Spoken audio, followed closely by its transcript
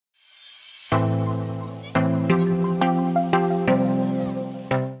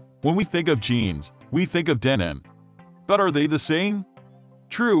When we think of jeans, we think of denim. But are they the same?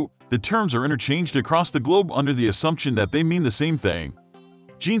 True, the terms are interchanged across the globe under the assumption that they mean the same thing.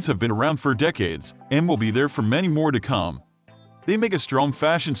 Jeans have been around for decades and will be there for many more to come. They make a strong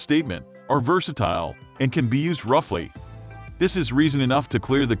fashion statement, are versatile, and can be used roughly. This is reason enough to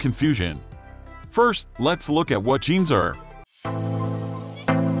clear the confusion. First, let's look at what jeans are.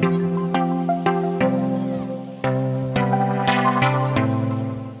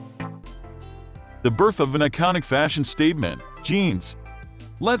 The birth of an iconic fashion statement, jeans.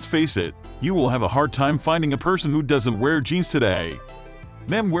 Let's face it, you will have a hard time finding a person who doesn't wear jeans today.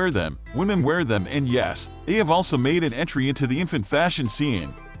 Men wear them, women wear them, and yes, they have also made an entry into the infant fashion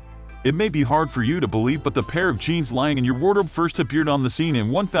scene. It may be hard for you to believe, but the pair of jeans lying in your wardrobe first appeared on the scene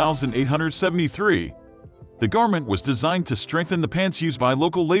in 1873. The garment was designed to strengthen the pants used by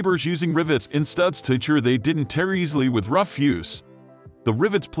local laborers using rivets and studs to ensure they didn't tear easily with rough use. The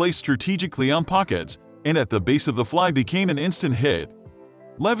rivets placed strategically on pockets, and at the base of the fly became an instant hit.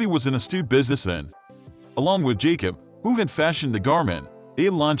 Levi was an astute businessman. Along with Jacob, who had fashioned the garment, they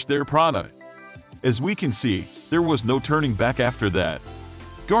launched their product. As we can see, there was no turning back after that.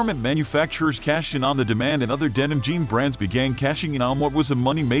 Garment manufacturers cashed in on the demand, and other denim jean brands began cashing in on what was a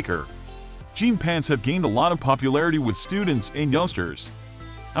money maker. Jean pants have gained a lot of popularity with students and youngsters.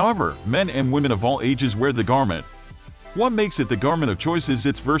 However, men and women of all ages wear the garment. What makes it the garment of choice is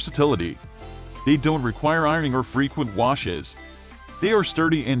its versatility. They don't require ironing or frequent washes. They are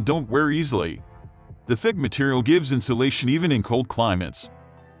sturdy and don't wear easily. The thick material gives insulation even in cold climates.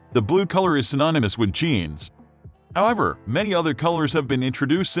 The blue color is synonymous with jeans. However, many other colors have been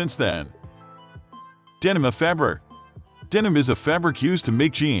introduced since then. Denim, a fabric. Denim is a fabric used to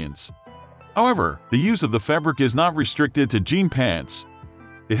make jeans. However, the use of the fabric is not restricted to jean pants.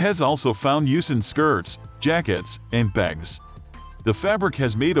 It has also found use in skirts, jackets, and bags. The fabric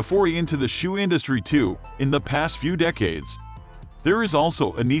has made a foray into the shoe industry too, in the past few decades. There is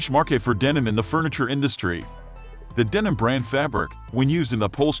also a niche market for denim in the furniture industry. The denim brand fabric, when used in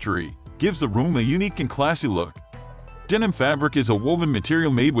upholstery, gives the room a unique and classy look. Denim fabric is a woven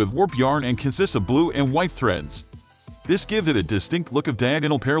material made with warp yarn and consists of blue and white threads. This gives it a distinct look of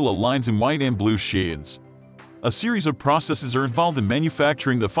diagonal parallel lines in white and blue shades. A series of processes are involved in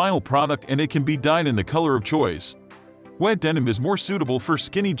manufacturing the final product, and it can be dyed in the color of choice. Wet denim is more suitable for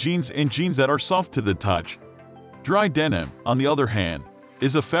skinny jeans and jeans that are soft to the touch. Dry denim, on the other hand,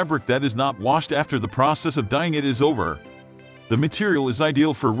 is a fabric that is not washed after the process of dyeing it is over. The material is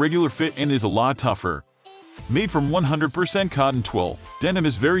ideal for regular fit and is a lot tougher. Made from 100% cotton twill, denim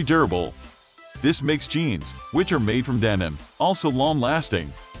is very durable. This makes jeans, which are made from denim, also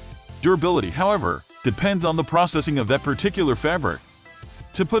long-lasting. Durability, however, depends on the processing of that particular fabric.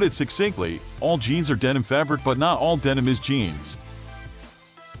 To put it succinctly, all jeans are denim fabric, but not all denim is jeans.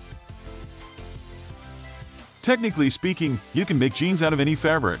 Technically speaking, you can make jeans out of any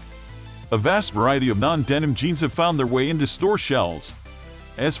fabric. A vast variety of non-denim jeans have found their way into store shelves.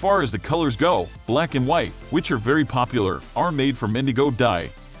 As far as the colors go, black and white, which are very popular, are made from indigo dye.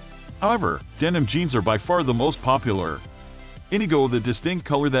 However, denim jeans are by far the most popular. Indigo, the distinct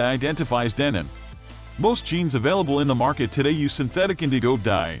color that identifies denim. Most jeans available in the market today use synthetic indigo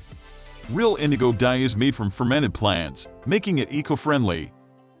dye. Real indigo dye is made from fermented plants, making it eco-friendly.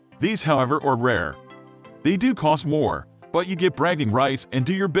 These, however, are rare. They do cost more, but you get bragging rights and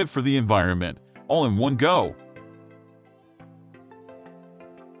do your bit for the environment, all in one go.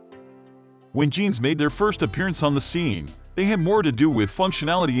 When jeans made their first appearance on the scene, they had more to do with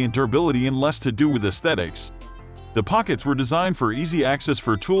functionality and durability and less to do with aesthetics. The pockets were designed for easy access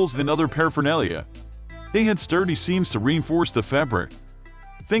for tools and other paraphernalia. They had sturdy seams to reinforce the fabric.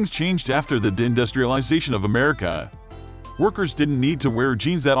 Things changed after the deindustrialization of America. Workers didn't need to wear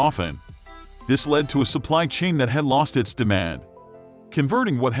jeans that often. This led to a supply chain that had lost its demand.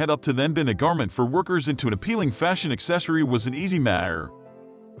 Converting what had up to then been a garment for workers into an appealing fashion accessory was an easy matter.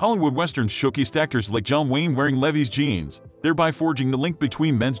 Hollywood westerns showcased actors like John Wayne wearing Levi's jeans, thereby forging the link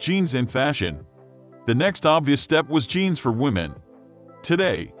between men's jeans and fashion. The next obvious step was jeans for women.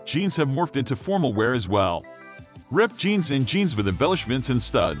 Today, jeans have morphed into formal wear as well. Ripped jeans and jeans with embellishments and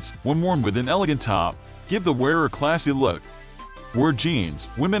studs, when worn with an elegant top, give the wearer a classy look. Where jeans,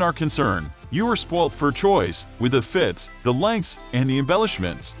 women are concerned, you are spoilt for choice, with the fits, the lengths, and the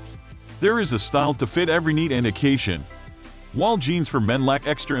embellishments. There is a style to fit every need and occasion. While jeans for men lack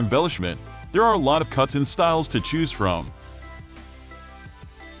extra embellishment, there are a lot of cuts and styles to choose from.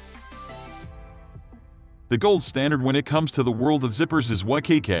 The gold standard when it comes to the world of zippers is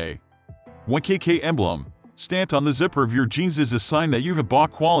YKK. YKK emblem, stamped on the zipper of your jeans, is a sign that you have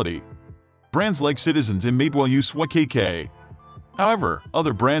bought quality. Brands like Citizens and Madewell use YKK. However,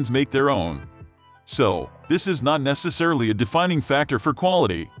 other brands make their own. So, this is not necessarily a defining factor for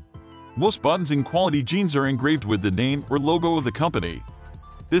quality. Most buttons in quality jeans are engraved with the name or logo of the company.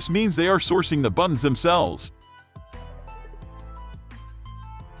 This means they are sourcing the buttons themselves.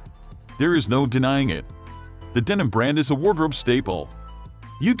 There is no denying it. The Denim brand is a wardrobe staple.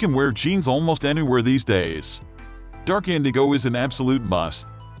 You can wear jeans almost anywhere these days. Dark indigo is an absolute must.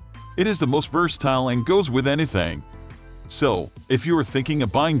 It is the most versatile and goes with anything. So, if you are thinking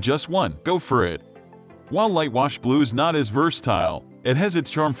of buying just one, go for it. While light wash blue is not as versatile, it has its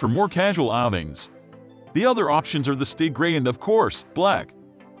charm for more casual outings. The other options are the stay gray and, of course, black.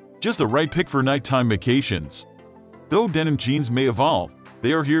 Just a right pick for nighttime vacations. Though denim jeans may evolve,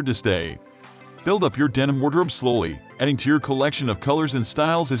 they are here to stay. Build up your denim wardrobe slowly, adding to your collection of colors and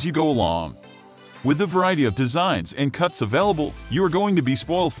styles as you go along. With the variety of designs and cuts available, you are going to be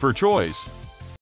spoiled for choice.